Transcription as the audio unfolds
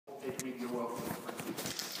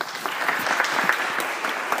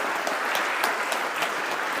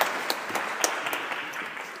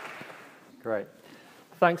EdMedia2014. Great.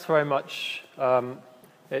 Thanks very much.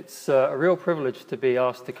 It's a real privilege to be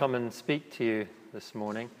asked to come and speak to you this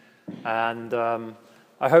morning. And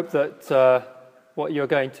I hope that what you're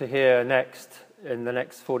going to hear next, in the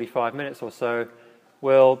next 45 minutes or so,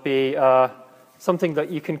 will be something that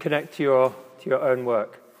you can connect to your own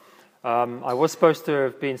work. I was supposed to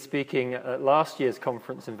have been speaking at last year's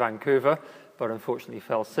conference in Vancouver, but unfortunately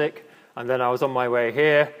fell sick. And then I was on my way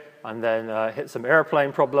here, and then hit some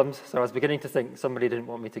airplane problems, so I was beginning to think somebody didn't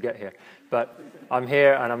want me to get here. But I'm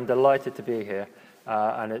here, and I'm delighted to be here,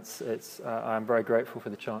 and I'm very grateful for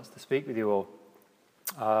the chance to speak with you all.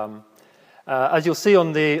 As you'll see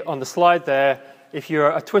on the slide there, if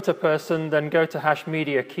you're a Twitter person, then go to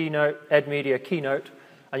 #EdMedia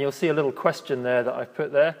and you'll see a little question there that I've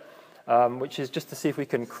put there, which is just to see if we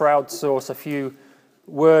can crowdsource a few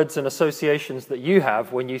words and associations that you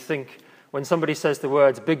have when somebody says the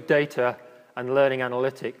words big data and learning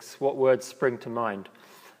analytics, what words spring to mind?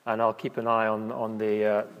 And I'll keep an eye on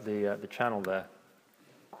the channel there.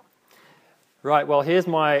 Right, well, here's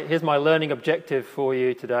my learning objective for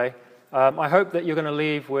you today. I hope that you're going to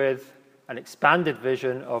leave with an expanded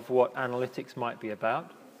vision of what analytics might be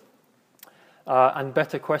about, and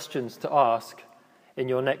better questions to ask in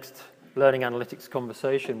your next learning analytics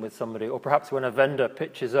conversation with somebody, or perhaps when a vendor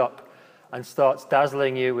pitches up and starts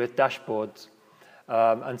dazzling you with dashboards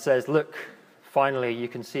and says, look, finally you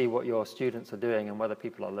can see what your students are doing and whether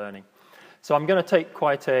people are learning. So I'm going to take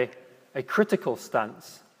quite a critical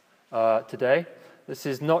stance today. This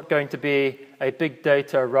is not going to be a big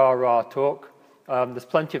data rah-rah talk. There's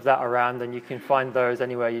plenty of that around, and you can find those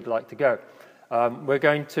anywhere you'd like to go. We're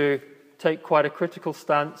going to take quite a critical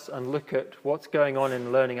stance and look at what's going on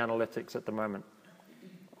in learning analytics at the moment.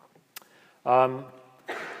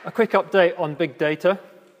 A quick update on big data.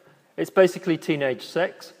 It's basically teenage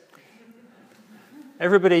sex.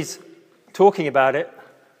 Everybody's talking about it.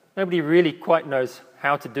 Nobody really quite knows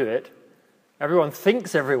how to do it. Everyone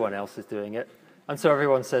thinks everyone else is doing it, and so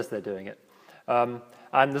everyone says they're doing it. And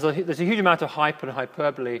there's a huge amount of hype and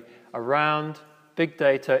hyperbole around big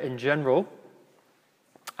data in general,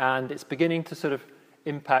 and it's beginning to sort of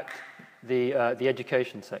impact the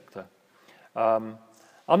education sector.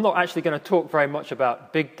 I'm not actually going to talk very much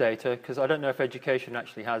about big data because I don't know if education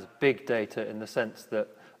actually has big data in the sense that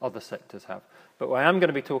other sectors have. But I am going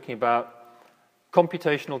to be talking about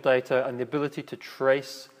computational data and the ability to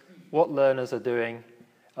trace what learners are doing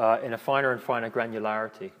in a finer and finer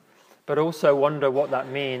granularity, but also wonder what that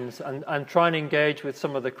means and try and engage with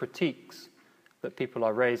some of the critiques that people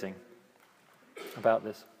are raising about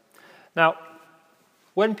this. Now,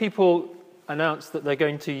 when people announce that they're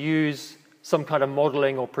going to use some kind of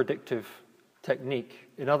modeling or predictive technique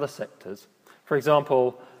in other sectors. For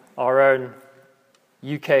example, our own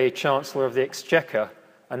UK Chancellor of the Exchequer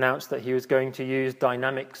announced that he was going to use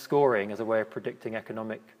dynamic scoring as a way of predicting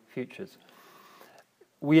economic futures.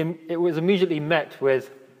 It was immediately met with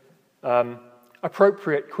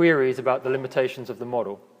appropriate queries about the limitations of the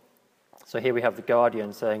model. So here we have The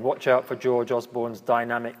Guardian saying, watch out for George Osborne's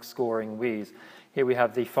dynamic scoring wheeze. Here we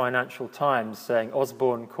have the Financial Times saying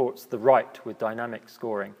Osborne courts the right with dynamic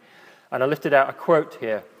scoring. And I lifted out a quote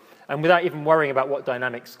here, and without even worrying about what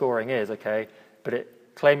dynamic scoring is, okay, but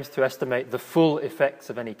it claims to estimate the full effects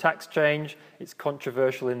of any tax change. It's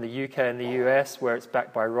controversial in the UK and the US, where it's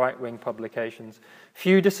backed by right-wing publications.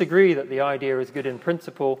 Few disagree that the idea is good in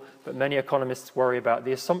principle, but many economists worry about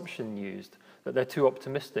the assumption used, that they're too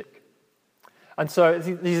optimistic. And so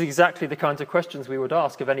these are exactly the kinds of questions we would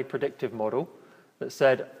ask of any predictive model that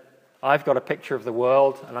said, I've got a picture of the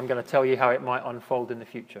world and I'm going to tell you how it might unfold in the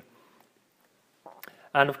future.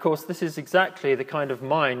 And of course, this is exactly the kind of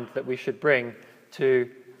mind that we should bring to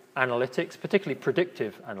analytics, particularly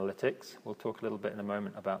predictive analytics. We'll talk a little bit in a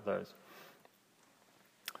moment about those.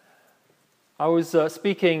 I was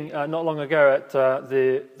speaking not long ago at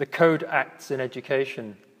the Code Acts in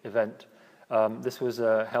Education event. This was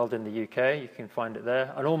held in the UK. You can find it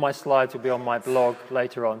there. And all my slides will be on my blog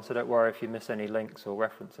later on, so don't worry if you miss any links or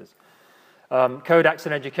references. Code Acts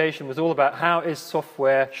in Education was all about how is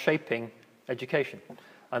software shaping education.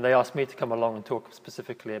 And they asked me to come along and talk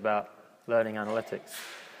specifically about learning analytics.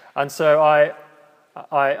 And so I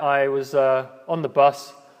was on the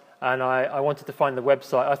bus, and I wanted to find the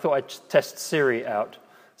website. I thought I'd test Siri out.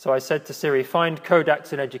 So I said to Siri, find Code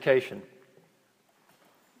Acts in Education.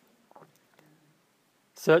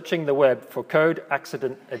 Searching the web for code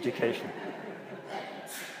accident education.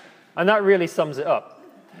 And that really sums it up.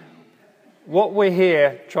 What we're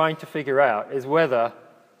here trying to figure out is whether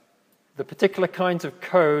the particular kinds of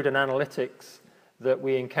code and analytics that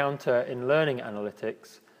we encounter in learning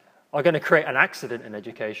analytics are going to create an accident in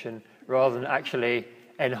education rather than actually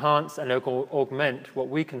enhance and augment what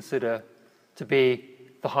we consider to be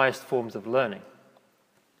the highest forms of learning.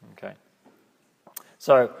 Okay.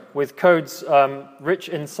 So with code's rich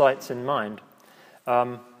insights in mind,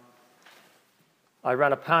 I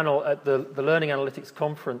ran a panel at the Learning Analytics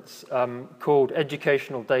Conference called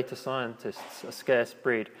Educational Data Scientists, a Scarce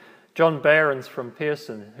Breed. John Behrens from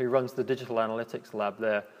Pearson, who runs the Digital Analytics Lab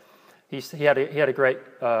there, he had a great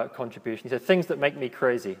contribution. He said, things that make me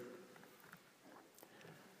crazy.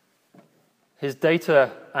 His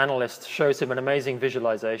data analyst shows him an amazing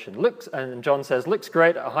visualization. And John says, looks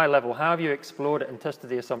great at a high level. How have you explored it and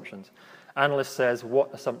tested the assumptions? Analyst says,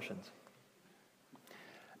 what assumptions?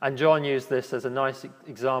 And John used this as a nice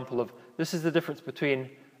example of, this is the difference between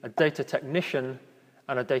a data technician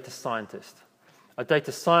and a data scientist. A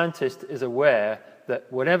data scientist is aware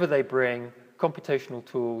that whenever they bring computational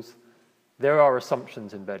tools, there are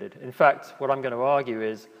assumptions embedded. In fact, what I'm going to argue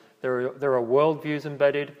is there are worldviews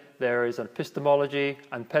embedded, there is epistemology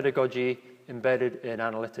and pedagogy embedded in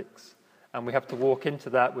analytics. And we have to walk into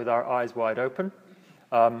that with our eyes wide open.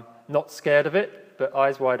 Not scared of it, but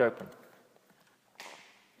eyes wide open.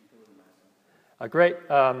 A great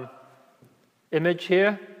image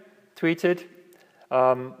here, tweeted.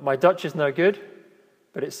 My Dutch is no good,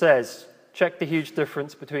 but it says, check the huge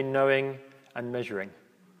difference between knowing and measuring.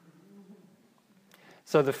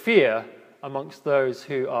 So the fear amongst those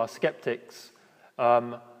who are skeptics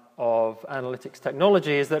of analytics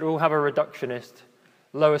technology is that it will have a reductionist,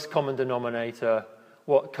 lowest common denominator,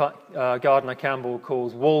 what Gardner-Campbell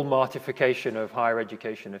calls Walmartification of higher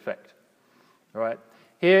education effect. All right?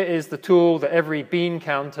 Here is the tool that every bean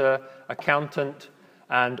counter, accountant,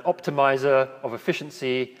 and optimizer of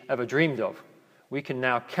efficiency ever dreamed of. We can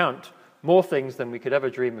now count more things than we could ever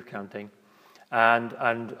dream of counting.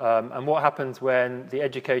 And what happens when the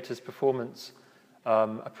educator's performance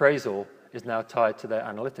appraisal is now tied to their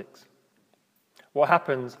analytics? What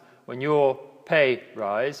happens when your pay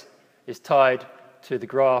rise is tied to the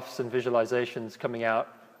graphs and visualizations coming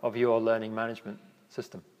out of your learning management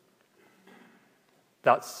system?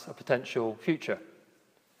 That's a potential future.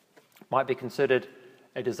 Might be considered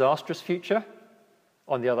a disastrous future.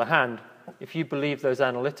 On the other hand, if you believe those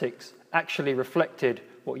analytics actually reflected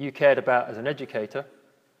what you cared about as an educator,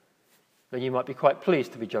 then you might be quite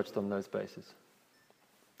pleased to be judged on those bases.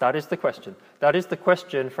 That is the question. That is the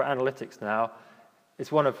question for analytics now.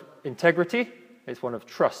 It's one of integrity, it's one of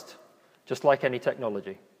trust, just like any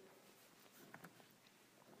technology.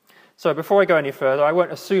 So before I go any further, I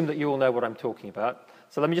won't assume that you all know what I'm talking about.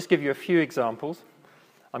 So let me just give you a few examples.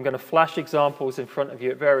 I'm going to flash examples in front of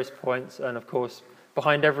you at various points, and of course,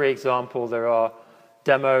 behind every example there are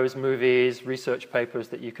demos, movies, research papers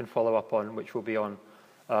that you can follow up on, which will be on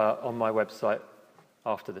my website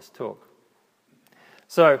after this talk.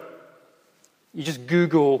 So you just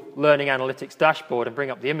Google Learning Analytics Dashboard and bring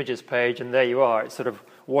up the images page, and there you are. It sort of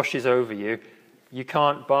washes over you. You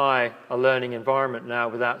can't buy a learning environment now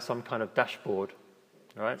without some kind of dashboard,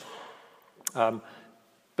 right?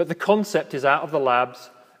 But the concept is out of the labs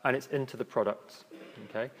and it's into the products,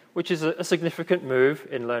 okay? Which is a significant move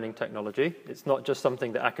in learning technology. It's not just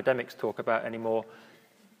something that academics talk about anymore.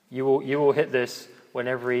 You will hit this when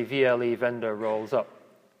every VLE vendor rolls up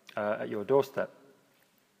at your doorstep.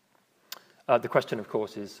 The question, of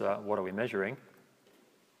course, is what are we measuring?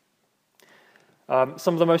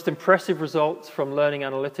 Some of the most impressive results from learning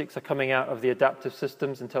analytics are coming out of the adaptive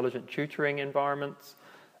systems, intelligent tutoring environments.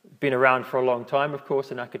 Been around for a long time, of course,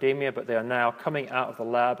 in academia, but they are now coming out of the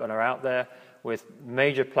lab and are out there with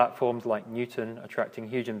major platforms like Newton attracting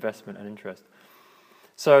huge investment and interest.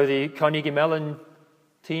 So the Carnegie Mellon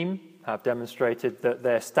team have demonstrated that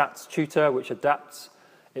their stats tutor, which adapts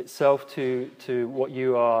itself to what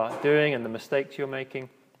you are doing and the mistakes you're making.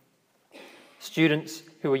 Students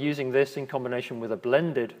who are using this in combination with a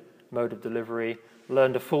blended mode of delivery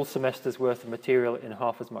learned a full semester's worth of material in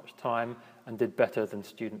half as much time and did better than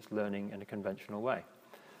students learning in a conventional way.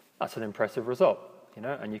 That's an impressive result, you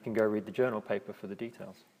know, and you can go read the journal paper for the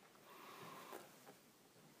details.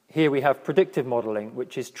 Here we have predictive modeling,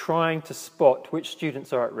 which is trying to spot which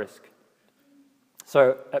students are at risk.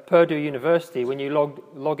 So at Purdue University, when you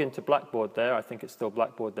log into Blackboard there, I think it's still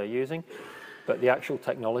Blackboard they're using, but the actual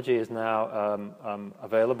technology is now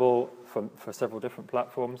available for several different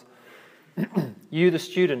platforms. You, the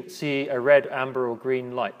student, see a red, amber, or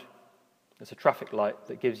green light. It's a traffic light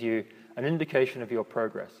that gives you an indication of your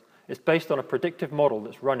progress. It's based on a predictive model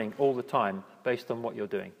that's running all the time based on what you're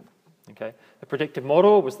doing. Okay? The predictive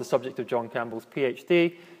model was the subject of John Campbell's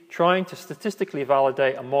PhD, trying to statistically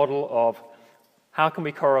validate a model of how can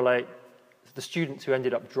we correlate the students who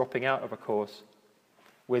ended up dropping out of a course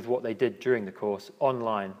with what they did during the course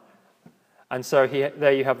online. And so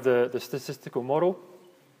there you have the statistical model.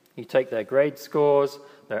 You take their grade scores,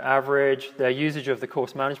 their average, their usage of the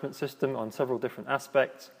course management system on several different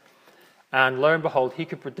aspects. And lo and behold, he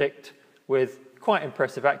could predict with quite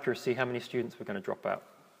impressive accuracy how many students were going to drop out.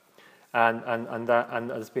 And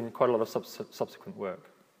there's been quite a lot of subsequent work.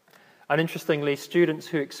 And interestingly, students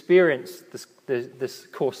who experience this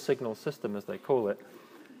course signal system, as they call it,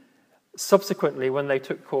 subsequently, when they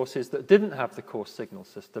took courses that didn't have the course signal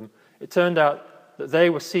system, it turned out that they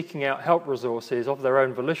were seeking out help resources of their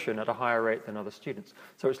own volition at a higher rate than other students.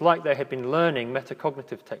 So it's like they had been learning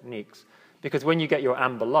metacognitive techniques, because when you get your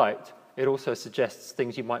amber light, it also suggests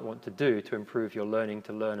things you might want to do to improve your learning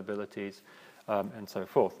to learn abilities and so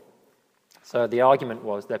forth. So the argument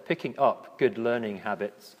was they're picking up good learning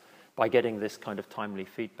habits by getting this kind of timely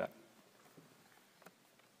feedback.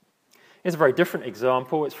 Here's a very different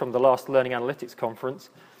example. It's from the last Learning Analytics conference.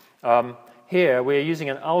 Here, we're using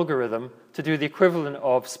an algorithm to do the equivalent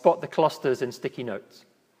of spot the clusters in sticky notes.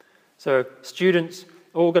 So students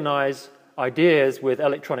organize ideas with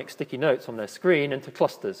electronic sticky notes on their screen into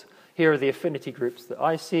clusters. Here are the affinity groups that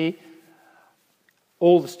I see.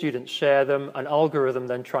 All the students share them. An algorithm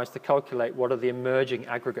then tries to calculate what are the emerging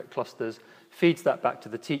aggregate clusters, feeds that back to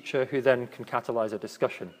the teacher, who then can catalyze a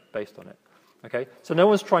discussion based on it. Okay? So no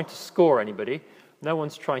one's trying to score anybody. No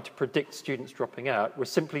one's trying to predict students dropping out. We're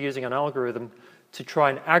simply using an algorithm to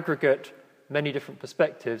try and aggregate many different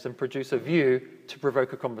perspectives and produce a view to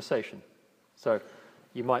provoke a conversation. So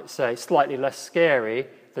you might say slightly less scary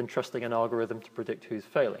than trusting an algorithm to predict who's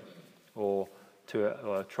failing or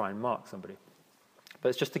to try and mark somebody. But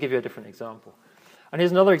it's just to give you a different example. And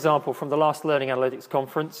here's another example from the last Learning Analytics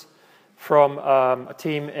conference from a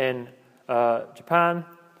team in Japan.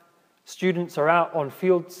 Students are out on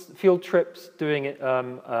field trips doing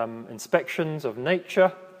inspections of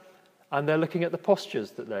nature, and they're looking at the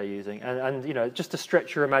postures that they're using. And you know, just to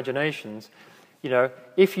stretch your imaginations, you know,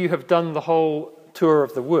 if you have done the whole tour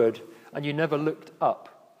of the wood and you never looked up,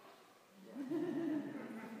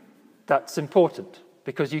 that's important,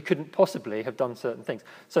 because you couldn't possibly have done certain things.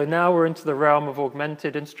 So now we're into the realm of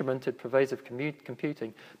augmented, instrumented, pervasive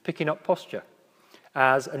computing, picking up posture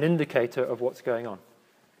as an indicator of what's going on.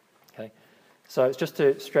 Okay? So it's just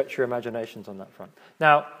to stretch your imaginations on that front.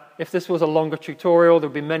 Now, if this was a longer tutorial, there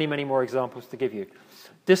would be many, many more examples to give you.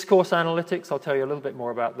 Discourse analytics, I'll tell you a little bit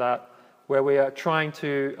more about that, where we are trying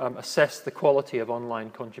to assess the quality of online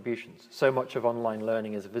contributions. So much of online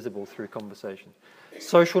learning is visible through conversation.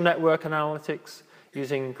 Social network analytics,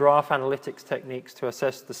 using graph analytics techniques to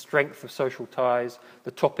assess the strength of social ties,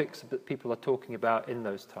 the topics that people are talking about in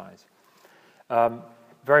those ties.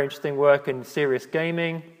 Very interesting work in serious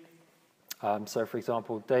gaming. So, for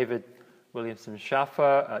example, David Williamson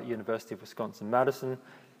Schaffer at University of Wisconsin-Madison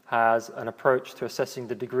has an approach to assessing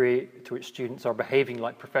the degree to which students are behaving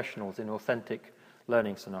like professionals in authentic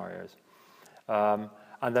learning scenarios. And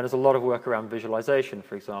then there's a lot of work around visualization,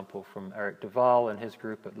 for example, from Eric Duval and his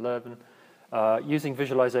group at Leuven, using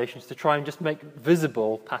visualizations to try and just make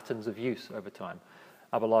visible patterns of use over time.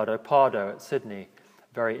 Abelardo Pardo at Sydney,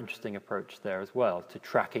 very interesting approach there as well, to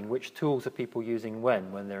tracking which tools are people using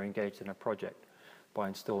when they're engaged in a project by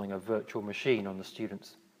installing a virtual machine on the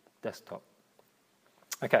student's desktop.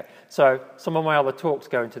 Okay, so some of my other talks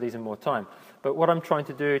go into these in more time, but what I'm trying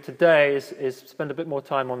to do today is spend a bit more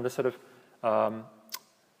time on the sort of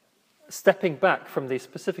stepping back from these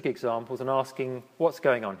specific examples and asking what's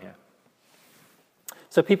going on here.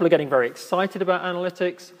 So people are getting very excited about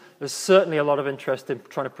analytics. There's certainly a lot of interest in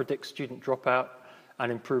trying to predict student dropout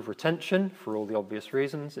and improve retention for all the obvious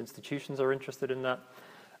reasons. Institutions are interested in that.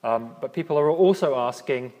 But people are also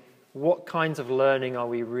asking, what kinds of learning are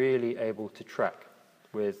we really able to track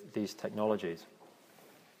with these technologies?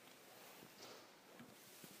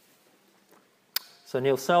 So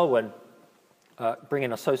Neil Selwyn,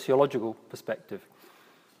 bringing a sociological perspective,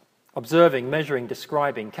 observing, measuring,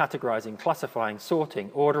 describing, categorizing, classifying, sorting,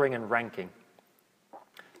 ordering, and ranking.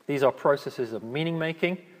 These are processes of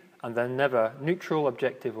meaning-making, and they're never neutral,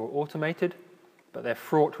 objective, or automated, but they're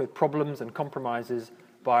fraught with problems and compromises,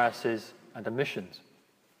 biases, and omissions.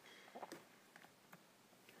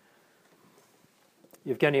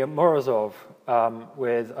 Evgeny Morozov,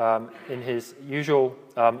 in his usual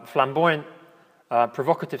flamboyant,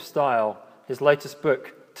 provocative style, his latest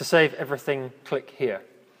book, To Save Everything, Click Here.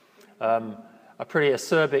 A pretty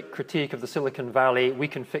acerbic critique of the Silicon Valley, we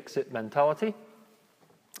can fix it mentality.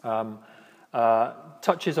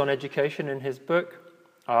 Touches on education in his book,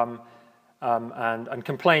 and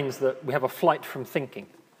complains that we have a flight from thinking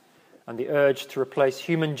and the urge to replace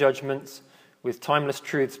human judgments with timeless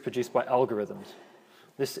truths produced by algorithms.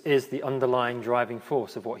 This is the underlying driving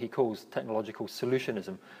force of what he calls technological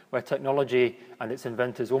solutionism, where technology and its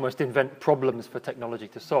inventors almost invent problems for technology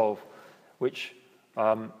to solve, which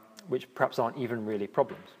perhaps aren't even really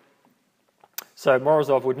problems. So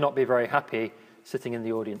Morozov would not be very happy sitting in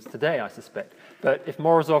the audience today, I suspect. But if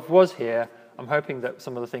Morozov was here, I'm hoping that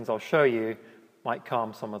some of the things I'll show you might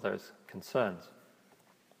calm some of those concerns.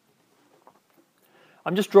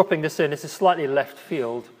 I'm just dropping this in. This is slightly left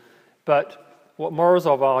field, but what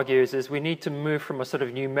Morozov argues is we need to move from a sort of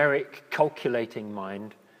numeric calculating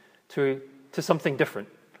mind to something different.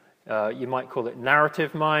 You might call it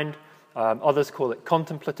narrative mind. Others call it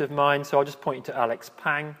contemplative mind. So I'll just point you to Alex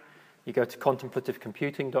Pang. You go to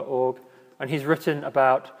contemplativecomputing.org, and he's written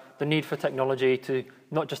about the need for technology to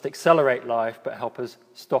not just accelerate life, but help us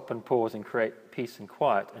stop and pause and create peace and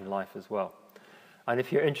quiet in life as well. And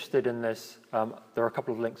if you're interested in this, there are a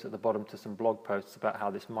couple of links at the bottom to some blog posts about how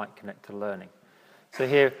this might connect to learning. So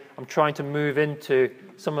here, I'm trying to move into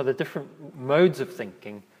some of the different modes of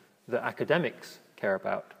thinking that academics care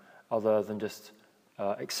about, other than just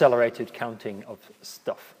accelerated counting of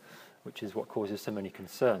stuff, which is what causes so many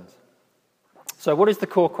concerns. So what is the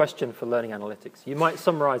core question for learning analytics? You might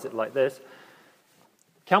summarize it like this.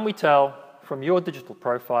 Can we tell from your digital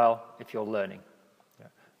profile if you're learning?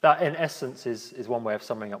 That, in essence, is one way of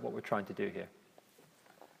summing up what we're trying to do here.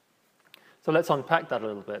 So let's unpack that a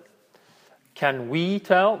little bit. Can we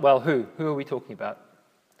tell? Well, who? Who are we talking about?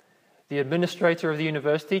 The administrator of the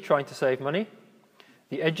university trying to save money?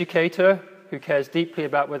 The educator who cares deeply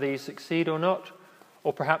about whether you succeed or not?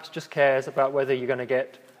 Or perhaps just cares about whether you're going to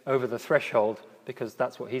get over the threshold because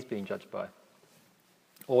that's what he's being judged by?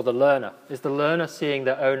 Or the learner? Is the learner seeing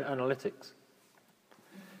their own analytics?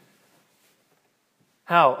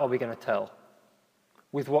 How are we going to tell?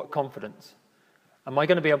 With what confidence? Am I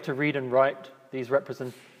going to be able to read and write these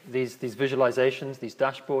visualizations, these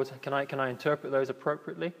dashboards? Can I interpret those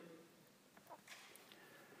appropriately?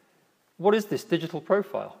 What is this digital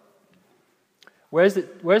profile? Where's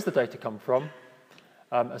the data come from?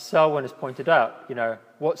 As Selwyn has pointed out,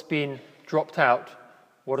 what's been dropped out,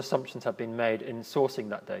 what assumptions have been made in sourcing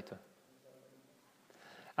that data?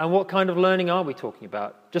 And what kind of learning are we talking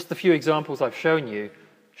about? Just the few examples I've shown you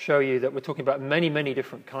show you that we're talking about many, many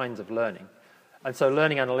different kinds of learning. And so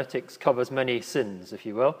learning analytics covers many sins, if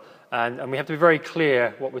you will. And we have to be very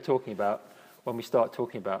clear what we're talking about when we start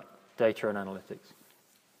talking about data and analytics.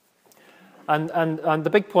 And the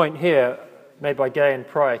big point here, made by Gay and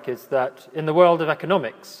Pryke, is that in the world of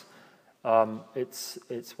economics,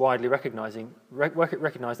 it's widely recognized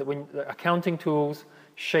that when accounting tools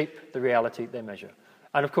shape the reality they measure.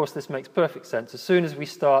 And of course, this makes perfect sense. As soon as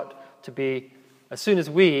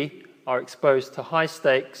we are exposed to high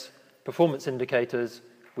stakes performance indicators,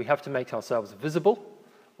 we have to make ourselves visible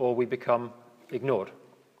or we become ignored.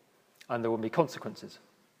 And there will be consequences.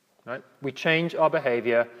 Right? We change our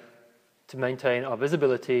behavior to maintain our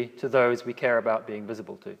visibility to those we care about being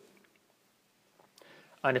visible to.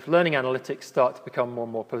 And if learning analytics start to become more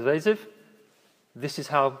and more pervasive, this is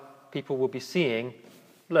how people will be seeing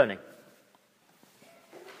learning.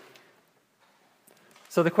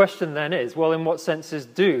 So the question then is, well, in what senses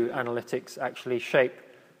do analytics actually shape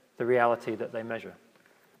the reality that they measure?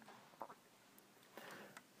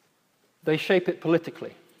 They shape it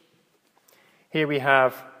politically. Here we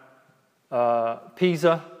have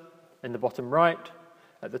PISA in the bottom right.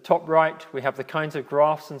 At the top right, we have the kinds of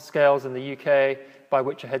graphs and scales in the UK by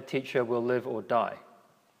which a head teacher will live or die.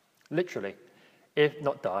 Literally. If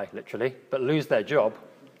not die, literally, but lose their job.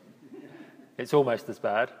 It's almost as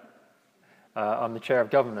bad. I'm the chair of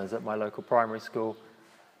governors at my local primary school.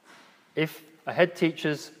 If a head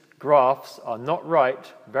teacher's graphs are not right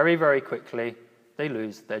very, very quickly, they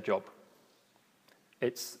lose their job.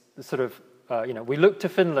 It's sort of, we look to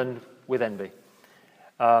Finland with envy.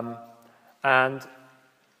 And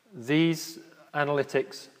these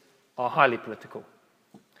analytics are highly political.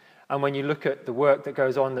 And when you look at the work that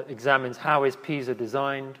goes on that examines how is PISA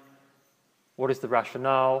designed, what is the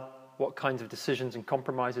rationale, what kinds of decisions and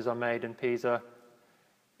compromises are made in PISA,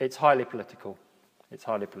 it's highly political. It's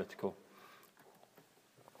highly political.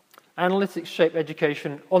 Analytics shape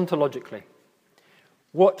education ontologically.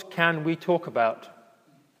 What can we talk about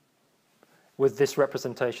with this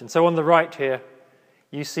representation? So on the right here,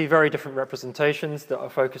 you see very different representations that are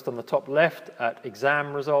focused on the top left at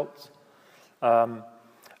exam results.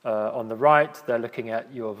 On the right, they're looking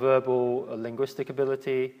at your verbal, linguistic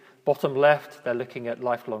ability. Bottom left, they're looking at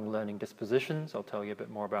lifelong learning dispositions. I'll tell you a bit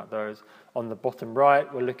more about those. On the bottom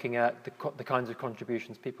right, we're looking at the kinds of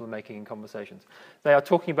contributions people are making in conversations. They are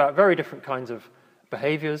talking about very different kinds of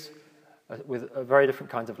behaviors with very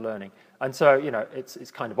different kinds of learning. And so, you know,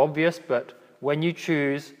 it's kind of obvious, but when you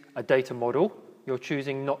choose a data model, you're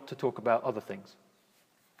choosing not to talk about other things.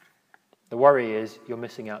 The worry is you're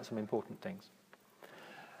missing out some important things.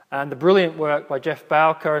 And the brilliant work by Jeff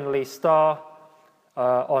Bowker and Lee Starr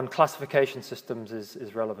on classification systems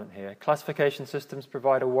is relevant here. Classification systems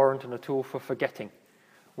provide a warrant and a tool for forgetting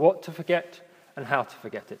what to forget and how to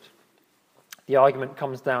forget it. The argument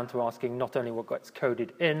comes down to asking not only what gets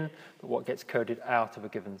coded in, but what gets coded out of a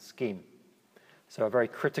given scheme. So a very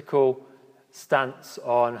critical stance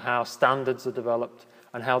on how standards are developed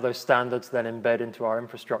and how those standards then embed into our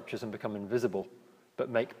infrastructures and become invisible, but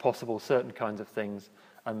make possible certain kinds of things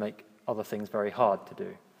and make other things very hard to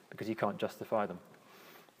do because you can't justify them.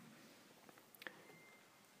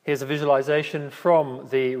 Here's a visualization from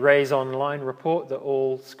the Raise Online report that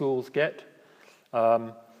all schools get.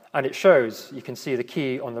 And it shows, you can see the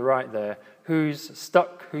key on the right there, who's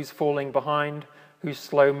stuck, who's falling behind, who's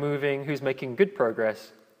slow moving, who's making good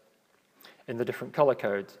progress in the different color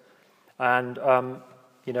codes. And,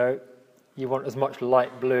 you know, you want as much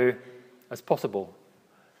light blue as possible.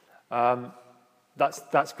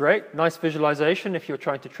 That's great, nice visualization if you're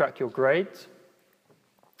trying to track your grades.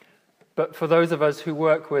 But for those of us who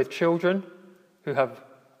work with children who have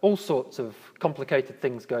all sorts of complicated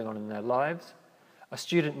things going on in their lives, a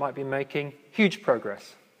student might be making huge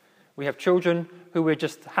progress. We have children who we're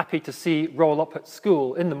just happy to see roll up at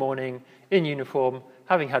school in the morning, in uniform,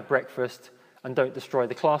 having had breakfast, and don't destroy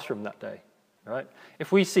the classroom that day. Right?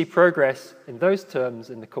 If we see progress in those terms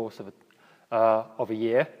in the course of a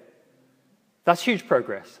year, that's huge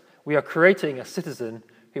progress. We are creating a citizen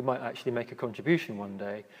who might actually make a contribution one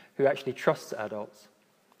day, who actually trusts adults.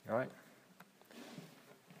 All right?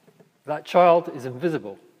 That child is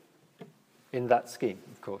invisible in that scheme,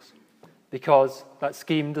 of course, because that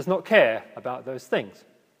scheme does not care about those things.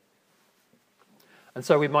 And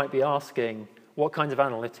so we might be asking, what kinds of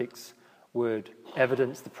analytics would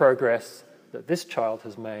evidence the progress that this child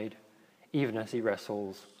has made, even as he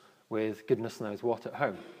wrestles with goodness knows what at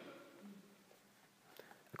home?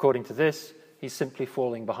 According to this, he's simply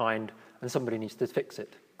falling behind, and somebody needs to fix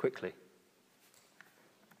it quickly.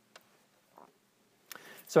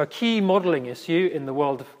 So a key modeling issue in the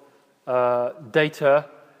world of data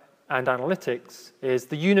and analytics is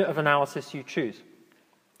the unit of analysis you choose.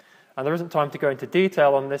 And there isn't time to go into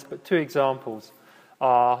detail on this, but two examples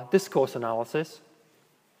are discourse analysis.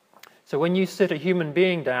 So when you sit a human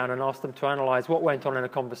being down and ask them to analyze what went on in a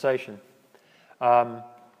conversation,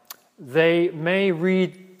 they may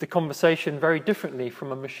read the conversation very differently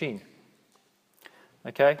from a machine.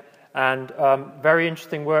 Okay? And very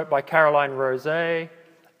interesting work by Caroline Rosé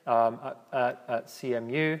at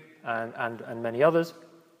CMU and many others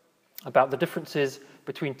about the differences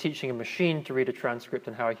between teaching a machine to read a transcript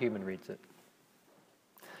and how a human reads it.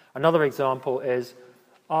 Another example is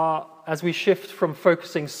as we shift from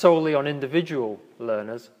focusing solely on individual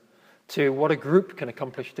learners to what a group can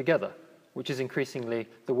accomplish together, which is increasingly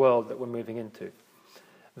the world that we're moving into,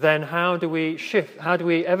 then how do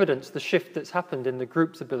we evidence the shift that's happened in the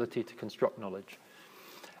group's ability to construct knowledge?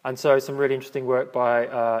 And so some really interesting work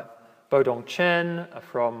by Bodong Chen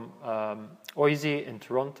from OISE in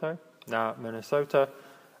Toronto, now Minnesota,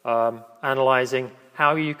 analyzing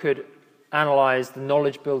how you could analyze the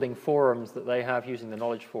knowledge-building forums that they have using the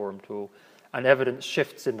knowledge forum tool and evidence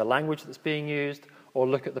shifts in the language that's being used or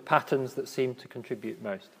look at the patterns that seem to contribute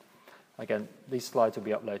most. Again, these slides will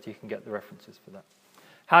be up later. You can get the references for that.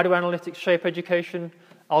 How do analytics shape education?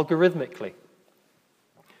 Algorithmically.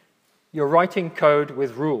 You're writing code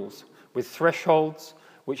with rules, with thresholds,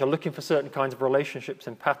 which are looking for certain kinds of relationships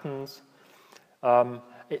and patterns. The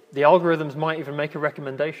algorithms might even make a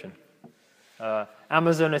recommendation.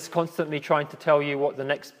 Amazon is constantly trying to tell you what the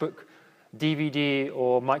next book, DVD,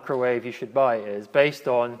 or microwave you should buy is based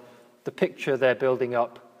on the picture they're building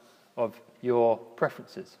up of your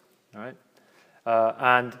preferences. Right?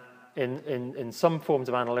 And in some forms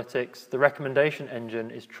of analytics, the recommendation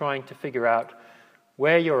engine is trying to figure out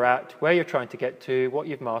where you're at, where you're trying to get to, what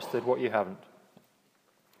you've mastered, what you haven't.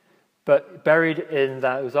 But buried in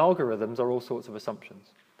those algorithms are all sorts of assumptions.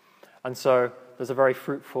 And so there's a very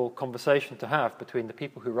fruitful conversation to have between the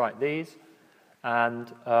people who write these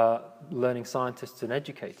and learning scientists and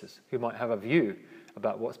educators who might have a view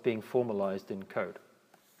about what's being formalized in code.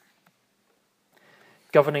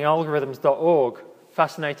 Governingalgorithms.org,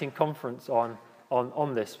 fascinating conference on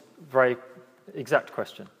on this very exact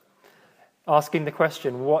question. Asking the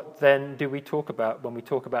question, what then do we talk about when we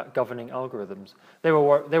talk about governing algorithms? They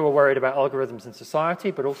were worried about algorithms in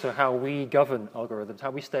society, but also how we govern algorithms,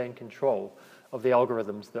 how we stay in control of the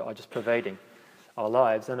algorithms that are just pervading our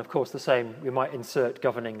lives. And of course, the same, we might insert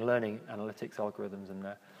governing learning analytics algorithms in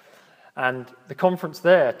there. And the conference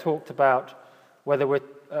there talked about whether we're,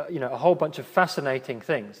 a whole bunch of fascinating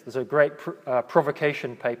things. There's a great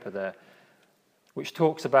provocation paper there, which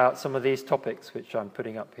talks about some of these topics, which I'm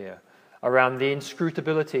putting up here, around the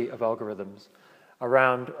inscrutability of algorithms,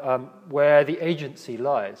 around where the agency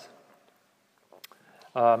lies,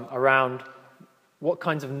 around what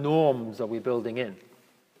kinds of norms are we building in.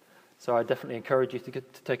 So I definitely encourage you to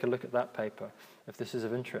take a look at that paper if this is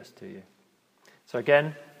of interest to you. So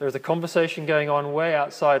again, there's a conversation going on way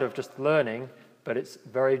outside of just learning, but it's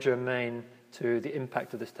very germane to the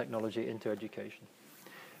impact of this technology into education.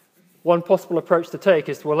 One possible approach to take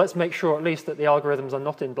is, well, let's make sure at least that the algorithms are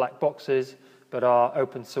not in black boxes, but are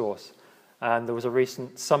open source. And there was a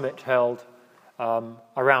recent summit held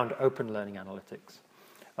around open learning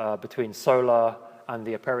analytics between Solar and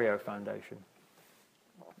the Apereo Foundation.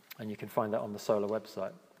 And you can find that on the Solar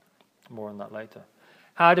website. More on that later.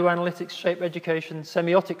 How do analytics shape education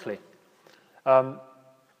semiotically?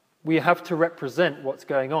 We have to represent what's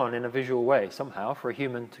going on in a visual way somehow for a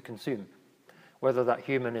human to consume, whether that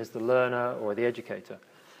human is the learner or the educator.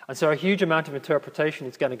 And so a huge amount of interpretation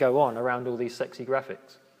is going to go on around all these sexy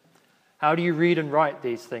graphics. How do you read and write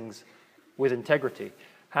these things with integrity?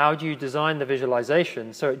 How do you design the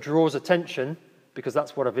visualization so it draws attention, because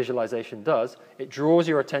that's what a visualization does. It draws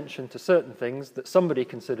your attention to certain things that somebody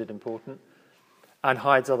considered important and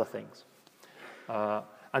hides other things.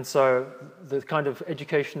 And so the kind of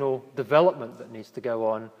educational development that needs to go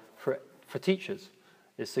on for teachers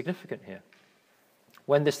is significant here.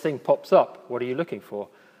 When this thing pops up, what are you looking for?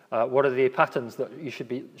 What are the patterns that you should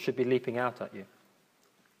be leaping out at you?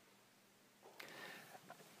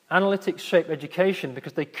 Analytics shape education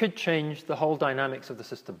because they could change the whole dynamics of the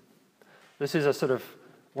system. This is a sort of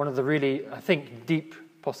one of the really, I think, deep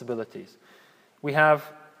possibilities. We have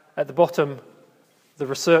at the bottom the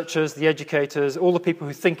researchers, the educators, all the people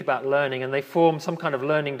who think about learning, and they form some kind of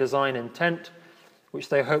learning design intent, which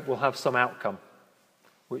they hope will have some outcome,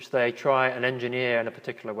 which they try and engineer in a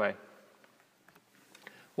particular way.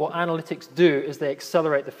 What analytics do is they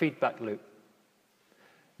accelerate the feedback loop.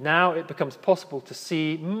 Now it becomes possible to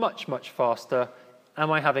see much, much faster, am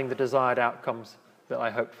I having the desired outcomes that I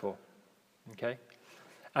hoped for? Okay?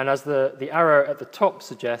 And as the arrow at the top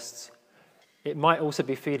suggests, it might also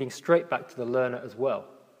be feeding straight back to the learner as well,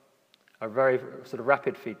 a very sort of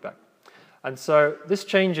rapid feedback. And so this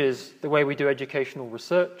changes the way we do educational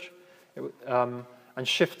research and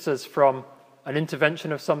shifts us from an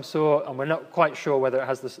intervention of some sort, and we're not quite sure whether it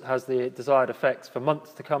has the desired effects for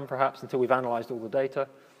months to come, perhaps, until we've analyzed all the data.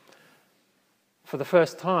 For the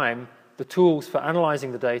first time, the tools for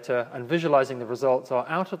analyzing the data and visualizing the results are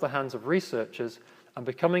out of the hands of researchers and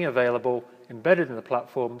becoming available, embedded in the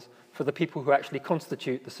platforms, for the people who actually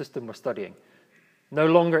constitute the system we're studying. No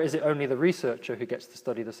longer is it only the researcher who gets to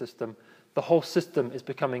study the system. The whole system is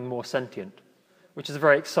becoming more sentient, which is a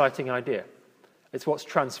very exciting idea. It's what's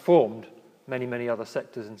transformed many, many other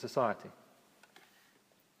sectors in society.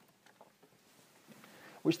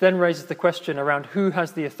 Which then raises the question around who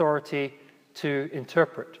has the authority to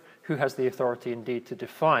interpret, who has the authority indeed to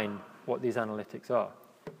define what these analytics are.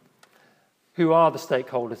 Who are the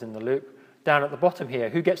stakeholders in the loop? Down at the bottom here,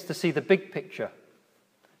 who gets to see the big picture?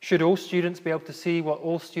 Should all students be able to see what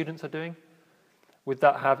all students are doing? Would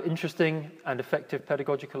that have interesting and effective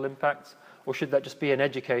pedagogical impacts? Or should that just be an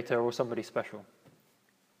educator or somebody special?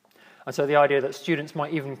 And so the idea that students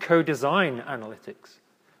might even co-design analytics.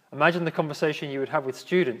 Imagine the conversation you would have with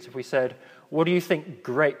students if we said, what do you think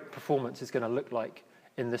great performance is going to look like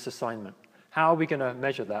in this assignment? How are we going to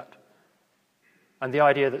measure that? And the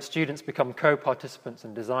idea that students become co-participants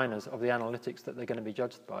and designers of the analytics that they're going to be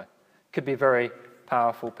judged by could be very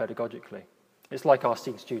powerful pedagogically. It's like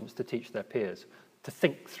asking students to teach their peers. To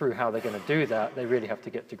think through how they're going to do that, they really have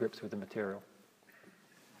to get to grips with the material.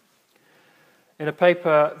 In a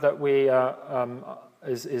paper that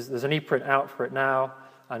there's an e-print out for it now,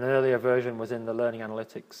 an earlier version was in the Learning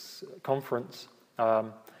Analytics conference.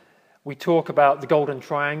 We talk about the golden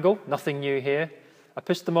triangle, nothing new here.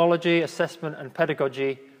 Epistemology, assessment, and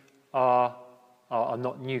pedagogy are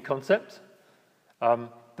not new concepts.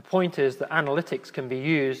 The point is that analytics can be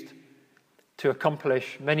used to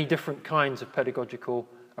accomplish many different kinds of pedagogical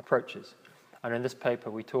approaches. And in this paper,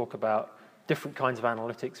 we talk about different kinds of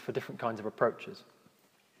analytics for different kinds of approaches.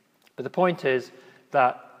 But the point is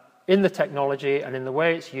that in the technology and in the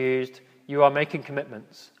way it's used, you are making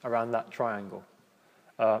commitments around that triangle.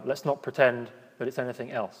 Let's not pretend that it's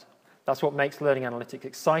anything else. That's what makes learning analytics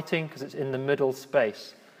exciting, because it's in the middle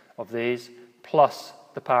space of these, plus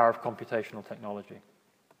the power of computational technology.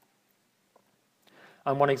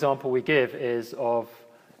 And one example we give is of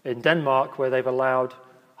in Denmark, where they've allowed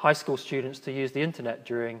high school students to use the internet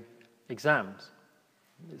during exams.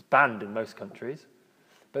 It's banned in most countries.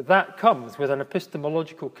 But that comes with an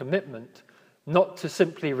epistemological commitment not to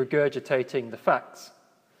simply regurgitating the facts,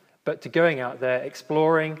 but to going out there,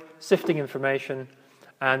 exploring, sifting information,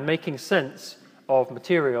 and making sense of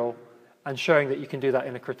material and showing that you can do that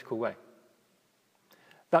in a critical way.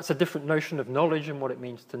 That's a different notion of knowledge and what it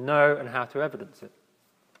means to know and how to evidence it.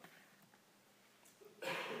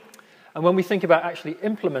 And when we think about actually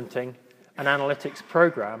implementing an analytics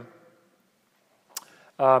program,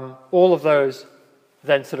 all of those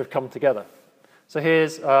then sort of come together. So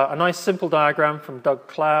here's a nice simple diagram from Doug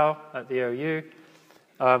Clow at the OU.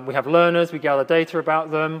 We have learners, we gather data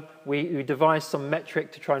about them, we devise some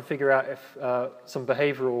metric to try and figure out if some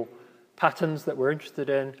behavioral patterns that we're interested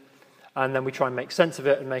in, and then we try and make sense of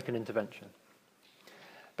it and make an intervention.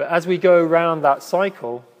 But as we go around that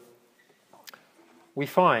cycle, we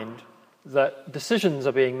find that decisions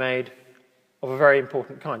are being made of a very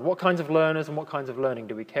important kind. What kinds of learners and what kinds of learning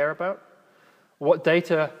do we care about? What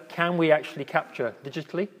data can we actually capture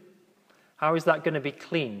digitally? How is that going to be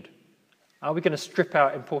cleaned? Are we going to strip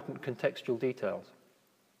out important contextual details?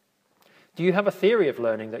 Do you have a theory of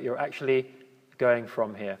learning that you're actually going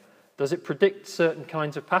from here? Does it predict certain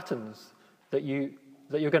kinds of patterns that you're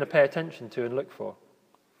going to pay attention to and look for?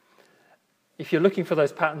 If you're looking for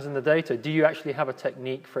those patterns in the data, do you actually have a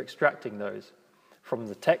technique for extracting those from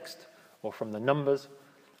the text or from the numbers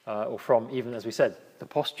or from, even as we said, the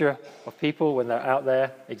posture of people when they're out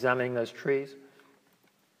there examining those trees?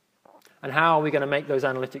 And how are we going to make those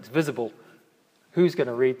analytics visible? Who's going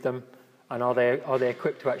to read them? And are they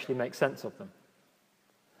equipped to actually make sense of them?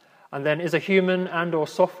 And then is a human and or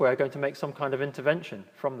software going to make some kind of intervention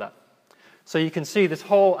from that? So you can see this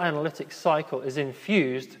whole analytics cycle is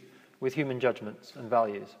infused with human judgments and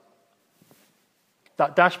values.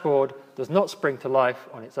 That dashboard does not spring to life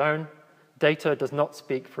on its own. Data does not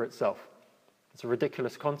speak for itself. It's a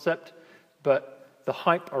ridiculous concept, but the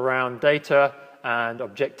hype around data and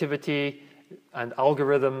objectivity and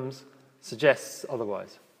algorithms suggests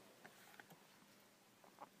otherwise.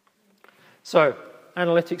 So,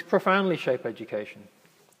 analytics profoundly shape education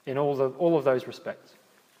in all of those respects.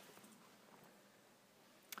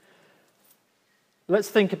 Let's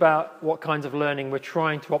think about what kinds of learning we're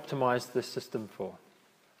trying to optimize this system for.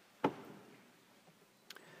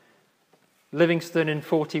 Livingston in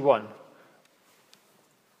 41.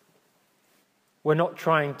 We're not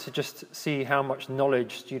trying to just see how much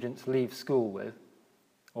knowledge students leave school with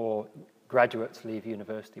or graduates leave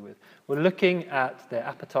university with. We're looking at their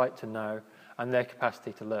appetite to know and their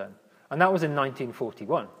capacity to learn. And that was in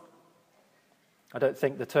 1941. I don't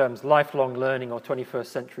think the terms lifelong learning or 21st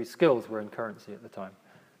century skills were in currency at the time.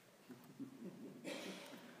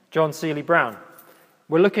 John Seeley Brown.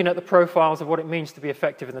 We're looking at the profiles of what it means to be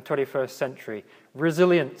effective in the 21st century.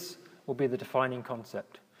 Resilience will be the defining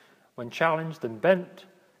concept. When challenged and bent,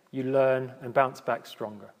 you learn and bounce back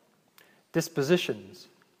stronger. Dispositions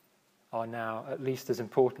are now at least as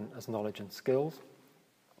important as knowledge and skills.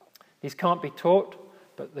 These can't be taught,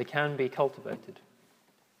 but they can be cultivated.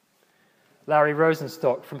 Larry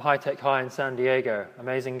Rosenstock from High Tech High in San Diego,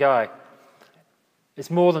 amazing guy. It's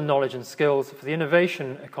more than knowledge and skills. For the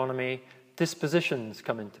innovation economy, dispositions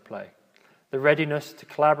come into play. The readiness to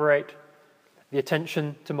collaborate, the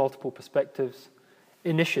attention to multiple perspectives,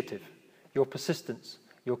 initiative, your persistence,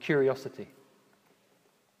 your curiosity.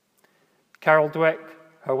 Carol Dweck,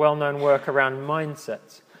 her well-known work around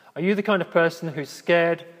mindsets. Are you the kind of person who's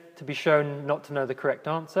scared to be shown not to know the correct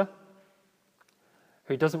answer?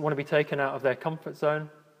 Who doesn't want to be taken out of their comfort zone?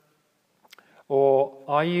 Or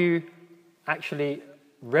are you actually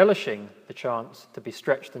relishing the chance to be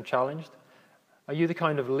stretched and challenged? Are you the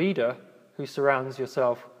kind of leader who surrounds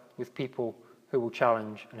yourself with people who will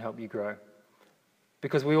challenge and help you grow?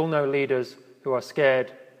 Because we all know leaders who are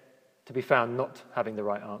scared to be found not having the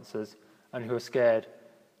right answers and who are scared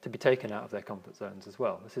to be taken out of their comfort zones as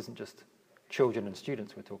well. This isn't just children and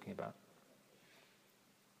students we're talking about.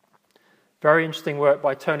 Very interesting work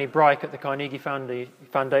by Tony Breik at the Carnegie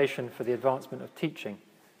Foundation for the Advancement of Teaching.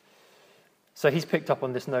 So he's picked up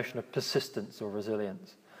on this notion of persistence or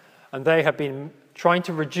resilience. And they have been trying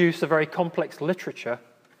to reduce a very complex literature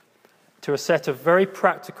to a set of very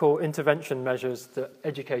practical intervention measures that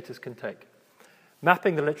educators can take.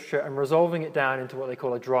 mapping the literature and resolving it down into what they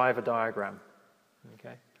call a driver diagram.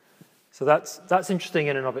 Okay? So that's interesting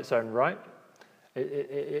in and of its own right.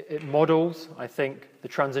 It models, I think, the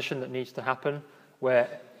transition that needs to happen,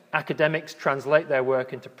 where academics translate their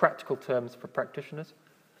work into practical terms for practitioners,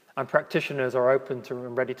 and practitioners are open to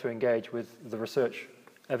and ready to engage with the research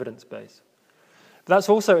evidence base. But that's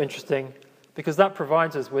also interesting because that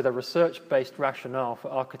provides us with a research-based rationale for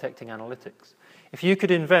architecting analytics. If you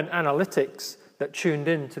could invent analytics that tuned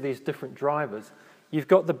in to these different drivers, you've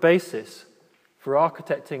got the basis for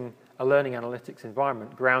architecting a learning analytics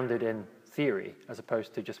environment grounded in theory as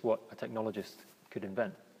opposed to just what a technologist could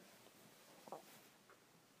invent.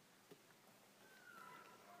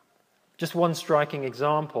 Just one striking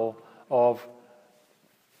example of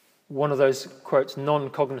one of those, quotes,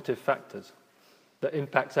 non-cognitive factors that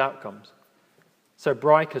impacts outcomes. So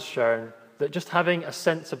Bryke has shown that just having a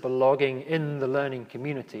sense of belonging in the learning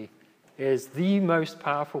community is the most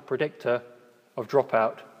powerful predictor of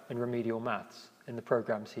dropout in remedial maths in the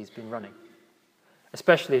programs he's been running,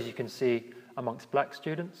 especially, as you can see, amongst black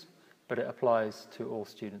students, but it applies to all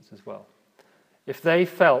students as well. If they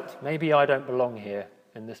felt, maybe I don't belong here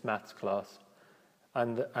in this maths class,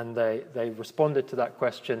 and they responded to that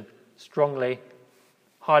question strongly,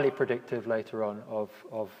 highly predictive later on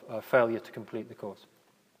of failure to complete the course.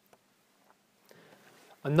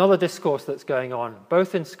 Another discourse that's going on,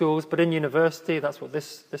 both in schools but in university, that's what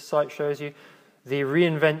this site shows you, the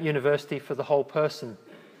Reinvent University for the Whole Person,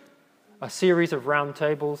 a series of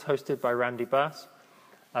roundtables hosted by Randy Bass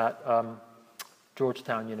at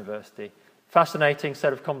Georgetown University. Fascinating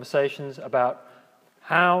set of conversations about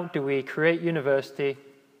how do we create university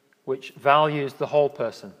which values the whole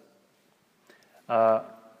person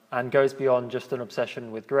and goes beyond just an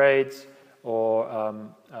obsession with grades or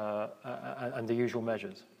and the usual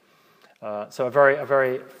measures. So a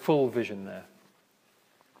very full vision there.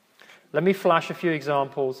 Let me flash a few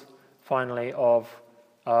examples, finally, of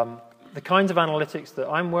the kinds of analytics that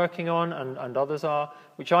I'm working on and others are,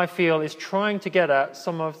 which I feel is trying to get at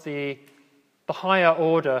some of the higher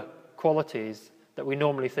order qualities that we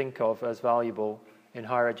normally think of as valuable in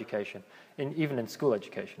higher education, even in school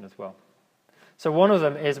education as well. So one of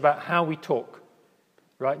them is about how we talk,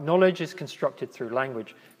 right? Knowledge is constructed through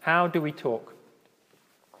language. How do we talk?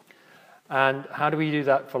 And how do we do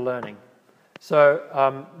that for learning?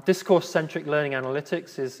 So discourse-centric learning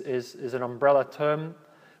analytics is an umbrella term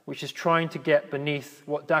which is trying to get beneath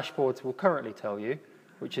what dashboards will currently tell you,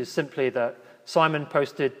 which is simply that Simon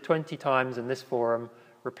posted 20 times in this forum,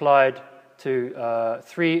 replied to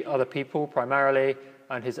 3 other people primarily,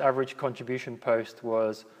 and his average contribution post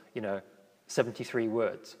was, 73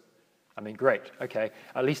 words. I mean, great, okay,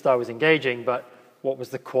 at least I was engaging, but what was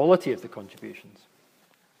the quality of the contributions?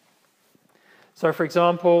 So, for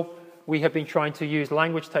example, we have been trying to use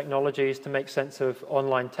language technologies to make sense of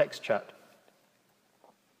online text chat.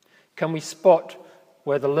 Can we spot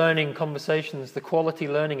where the learning conversations, the quality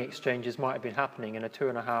learning exchanges might have been happening in a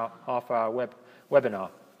 2.5-hour webinar?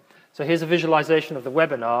 So here's a visualization of the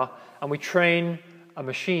webinar, and we train a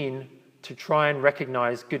machine to try and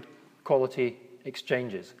recognize good quality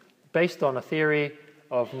exchanges based on a theory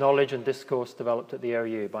of knowledge and discourse developed at the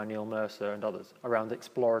OU by Neil Mercer and others around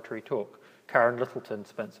exploratory talk. Karen Littleton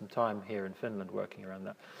spent some time here in Finland working around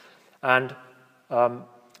that. And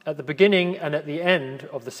at the beginning and at the end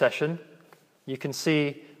of the session, you can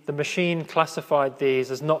see the machine classified these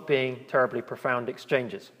as not being terribly profound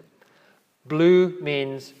exchanges. Blue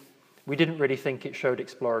means we didn't really think it showed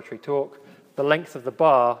exploratory talk. The length of the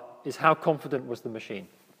bar is how confident was the machine.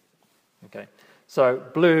 Okay, so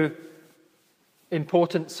blue,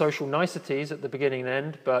 important social niceties at the beginning and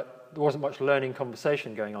end, but there wasn't much learning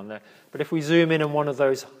conversation going on there. But if we zoom in on one of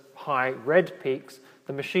those high red peaks,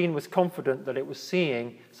 the machine was confident that it was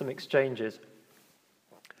seeing some exchanges.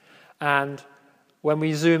 And when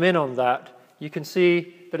we zoom in on that, you can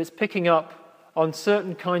see that it's picking up on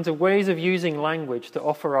certain kinds of ways of using language to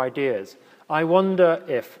offer ideas. I wonder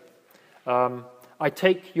if, I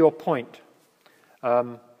take your point,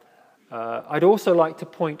 I'd also like to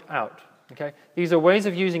point out, okay? These are ways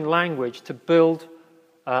of using language to build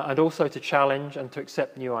and also to challenge and to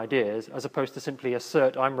accept new ideas, as opposed to simply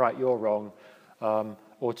assert, I'm right, you're wrong,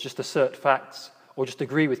 or to just assert facts, or just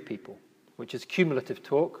agree with people, which is cumulative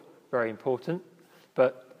talk, very important,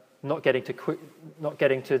 but not getting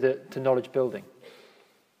to knowledge building.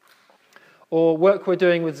 Or work we're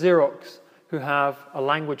doing with Xerox, who have a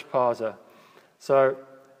language parser. So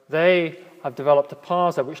they have developed a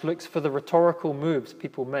parser which looks for the rhetorical moves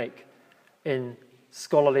people make in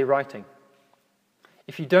scholarly writing.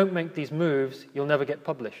 If you don't make these moves, you'll never get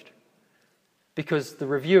published, because the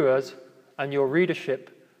reviewers and your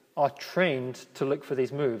readership are trained to look for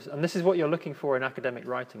these moves. And this is what you're looking for in academic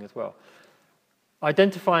writing as well.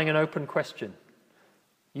 Identifying an open question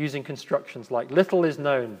using constructions like little is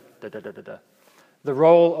known, da, da, da, da, da. The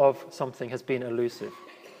role of something has been elusive.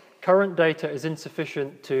 Current data is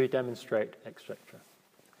insufficient to demonstrate, etc.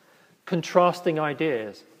 Contrasting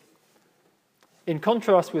ideas. In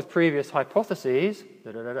contrast with previous hypotheses,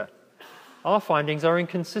 da, da, da, da, our findings are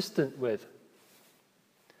inconsistent with.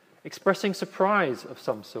 Expressing surprise of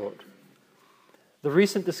some sort. The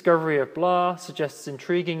recent discovery of blah suggests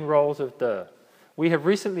intriguing roles of the. We have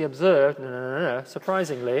recently observed,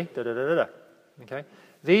 surprisingly, da, da, da, da, da. Okay?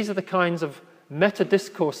 These are the kinds of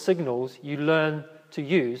meta-discourse signals you learn to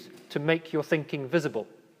use to make your thinking visible.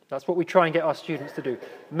 That's what we try and get our students to do.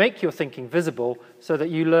 Make your thinking visible so that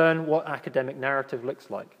you learn what academic narrative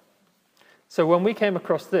looks like. So when we came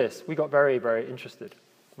across this, we got very, very interested.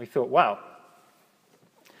 We thought, wow.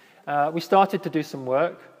 We started to do some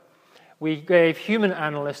work. We gave human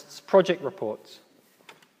analysts project reports.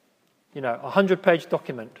 You know, a 100-page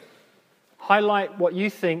document. Highlight what you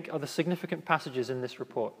think are the significant passages in this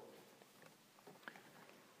report.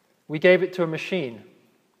 We gave it to a machine.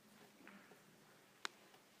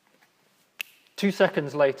 2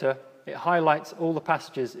 seconds later, it highlights all the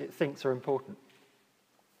passages it thinks are important.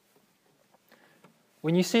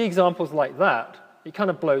 When you see examples like that, it kind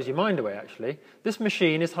of blows your mind away, actually. This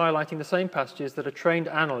machine is highlighting the same passages that a trained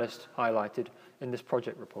analyst highlighted in this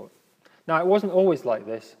project report. Now, it wasn't always like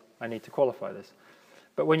this. I need to qualify this.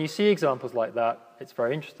 But when you see examples like that, it's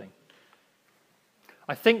very interesting.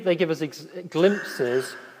 I think they give us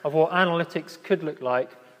glimpses of what analytics could look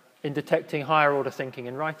like in detecting higher order thinking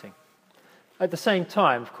and writing. At the same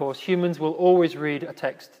time, of course, humans will always read a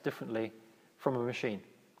text differently from a machine.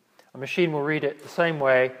 A machine will read it the same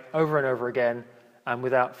way over and over again and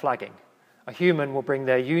without flagging. A human will bring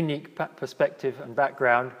their unique perspective and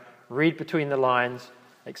background, read between the lines,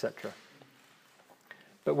 etc.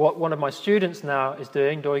 But what one of my students now is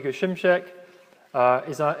doing, Doigu Shimshek,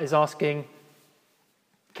 is asking,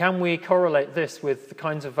 can we correlate this with the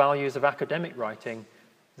kinds of values of academic writing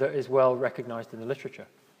that is well recognized in the literature?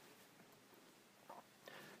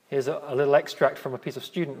 Here's a little extract from a piece of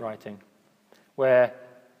student writing where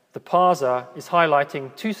the parser is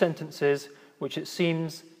highlighting 2 sentences which it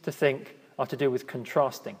seems to think are to do with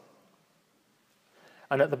contrasting.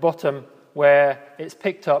 And at the bottom, where it's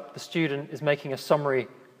picked up, the student is making a summary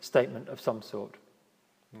statement of some sort.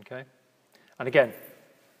 Okay? And again,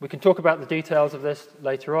 we can talk about the details of this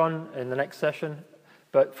later on in the next session,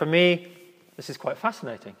 but for me, this is quite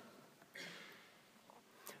fascinating.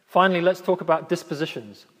 Finally, let's talk about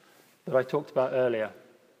dispositions that I talked about earlier.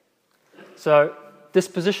 So,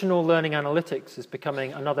 dispositional learning analytics is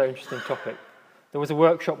becoming another interesting topic. There was a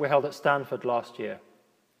workshop we held at Stanford last year,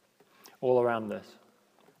 all around this.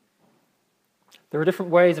 There are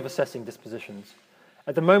different ways of assessing dispositions.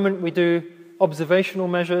 At the moment, we do observational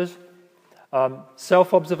measures,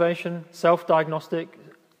 self-observation, self-diagnostic,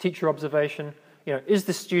 teacher observation. You know, is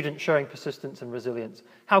this student showing persistence and resilience?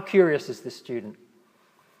 How curious is this student?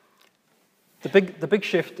 The big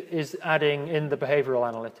shift is adding in the behavioral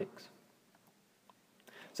analytics.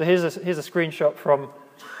 So here's a screenshot from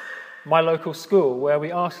my local school where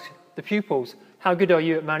we asked the pupils, how good are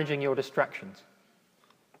you at managing your distractions?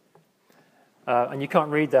 And you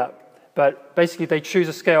can't read that, but basically they choose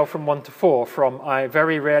a scale from 1 to 4, from I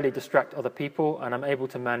very rarely distract other people and I'm able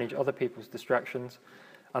to manage other people's distractions,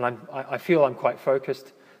 and I feel I'm quite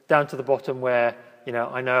focused, down to the bottom where, you know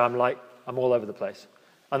I'm all over the place.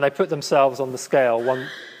 And they put themselves on the scale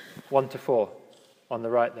 1 to 4 on the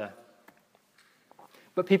right there.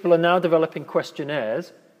 But people are now developing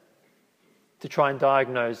questionnaires to try and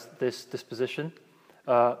diagnose this disposition.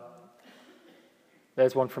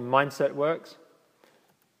 There's one from Mindset Works.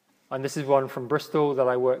 And this is one from Bristol that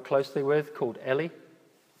I work closely with called Ellie.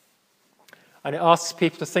 And it asks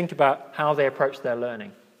people to think about how they approach their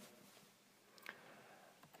learning.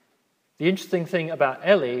 The interesting thing about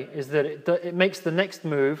Ellie is that it makes the next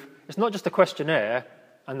move, it's not just a questionnaire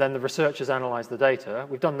and then the researchers analyze the data.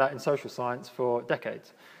 We've done that in social science for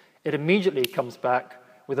decades. It immediately comes back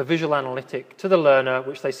with a visual analytic to the learner,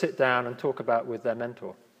 which they sit down and talk about with their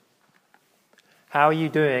mentor. How are you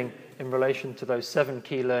doing in relation to those 7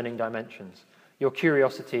 key learning dimensions? Your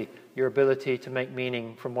curiosity, your ability to make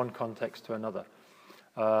meaning from one context to another,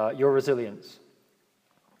 your resilience.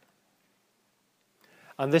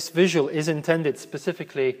 And this visual is intended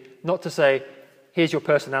specifically not to say, here's your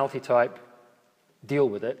personality type, deal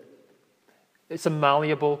with it. It's a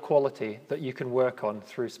malleable quality that you can work on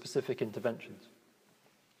through specific interventions.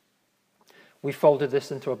 We folded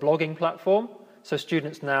this into a blogging platform, so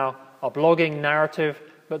students now are blogging, narrative,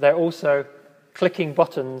 but they're also clicking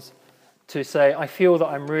buttons to say, I feel that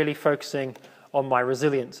I'm really focusing on my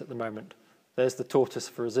resilience at the moment. There's the tortoise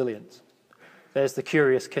for resilience. There's the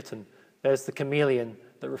curious kitten. There's the chameleon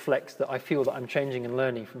that reflects that I feel that I'm changing and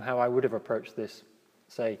learning from how I would have approached this,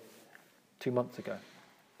 say, 2 months ago.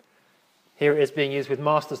 Here it is being used with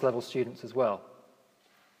master's level students as well.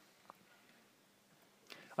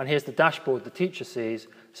 And here's the dashboard the teacher sees,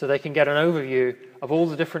 so they can get an overview of all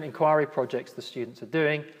the different inquiry projects the students are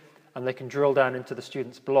doing, and they can drill down into the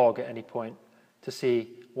student's blog at any point to see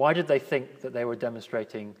why did they think that they were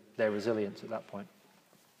demonstrating their resilience at that point.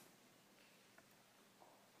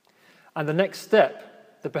 And the next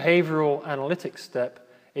step, the behavioral analytics step,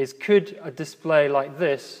 is could a display like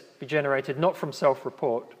this be generated not from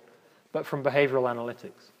self-report, but from behavioral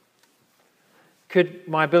analytics? Could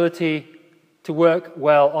my ability to work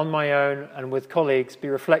well on my own and with colleagues be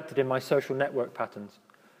reflected in my social network patterns,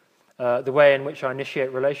 the way in which I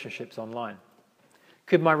initiate relationships online?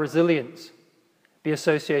 Could my resilience be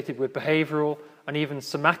associated with behavioral and even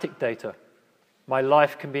somatic data? My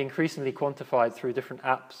life can be increasingly quantified through different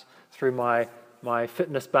apps, through my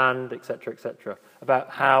fitness band, etc.,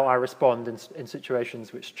 about how I respond in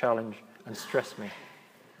situations which challenge and stress me.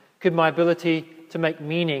 Could my ability to make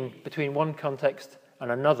meaning between one context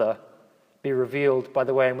and another be revealed by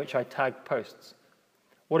the way in which I tag posts?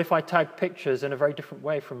 What if I tag pictures in a very different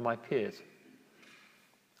way from my peers?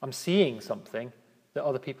 I'm seeing something that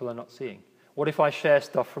other people are not seeing. What if I share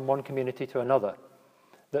stuff from one community to another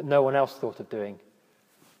that no one else thought of doing?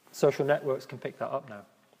 Social networks can pick that up now.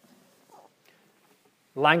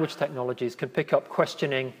 Language technologies can pick up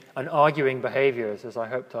questioning and arguing behaviors, as I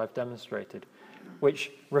hoped I've demonstrated,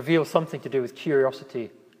 which reveal something to do with curiosity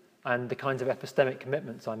and the kinds of epistemic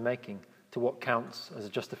commitments I'm making to what counts as a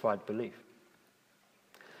justified belief.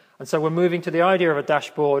 And so we're moving to the idea of a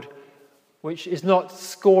dashboard which is not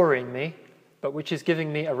scoring me, but which is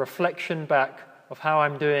giving me a reflection back of how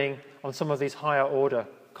I'm doing on some of these higher order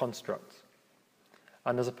constructs.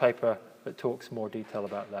 And there's a paper that talks more detail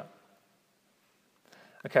about that.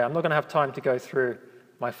 Okay, I'm not going to have time to go through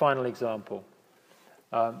my final example,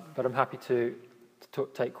 but I'm happy to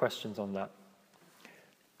take questions on that.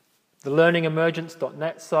 The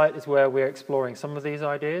learningemergence.net site is where we're exploring some of these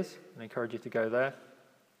ideas. I encourage you to go there.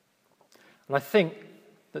 And I think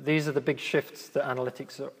that these are the big shifts that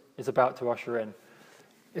analytics is about to usher in.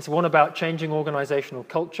 It's one about changing organizational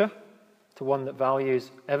culture to one that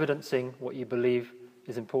values evidencing what you believe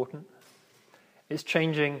is important. It's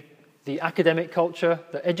changing the academic culture,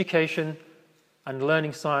 that education and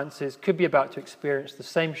learning sciences could be about to experience the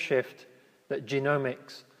same shift that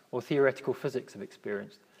genomics or theoretical physics have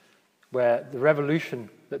experienced, where the revolution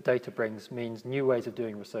that data brings means new ways of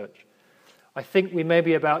doing research. I think we may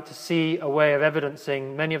be about to see a way of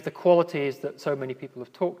evidencing many of the qualities that so many people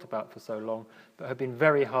have talked about for so long, but have been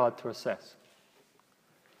very hard to assess.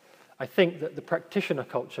 I think that the practitioner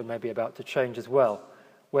culture may be about to change as well,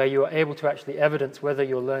 where you are able to actually evidence whether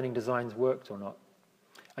your learning designs worked or not,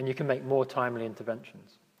 and you can make more timely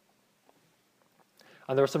interventions.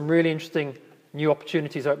 And there are some really interesting new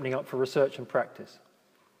opportunities opening up for research and practice,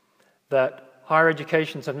 that higher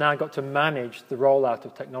educations have now got to manage the rollout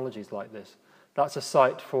of technologies like this. That's a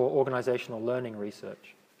site for organizational learning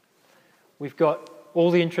research. We've got all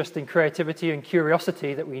the interesting creativity and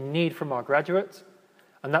curiosity that we need from our graduates,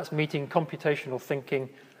 and that's meeting computational thinking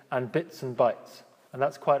and bits and bytes. And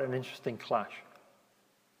that's quite an interesting clash.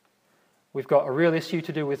 We've got a real issue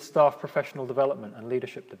to do with staff professional development and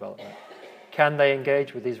leadership development. Can they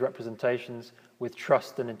engage with these representations with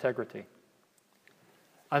trust and integrity?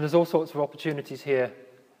 And there's all sorts of opportunities here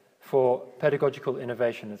for pedagogical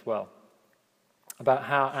innovation as well, about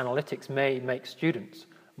how analytics may make students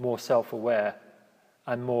more self-aware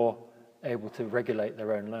and more able to regulate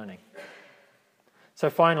their own learning. So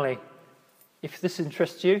finally, if this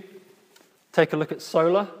interests you, take a look at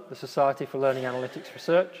SOLAR, the Society for Learning Analytics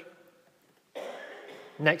Research.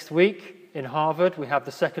 Next week in Harvard, we have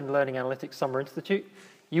the second Learning Analytics Summer Institute.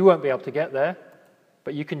 You won't be able to get there,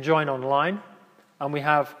 but you can join online. And we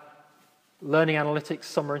have Learning Analytics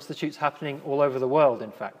Summer Institutes happening all over the world,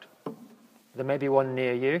 in fact. There may be one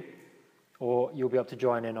near you, or you'll be able to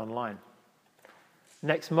join in online.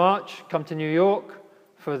 Next March, come to New York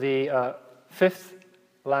for the 5th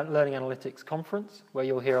Learning Analytics Conference, where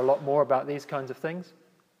you'll hear a lot more about these kinds of things.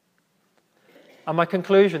 And my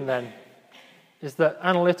conclusion then is that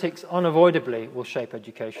analytics unavoidably will shape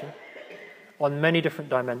education on many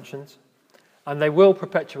different dimensions, and they will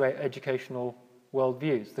perpetuate educational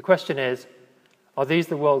worldviews. The question is, are these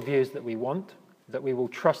the worldviews that we want, that we will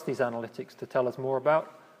trust these analytics to tell us more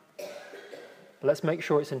about? but let's make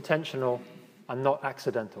sure it's intentional and not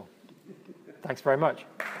accidental. Thanks very much.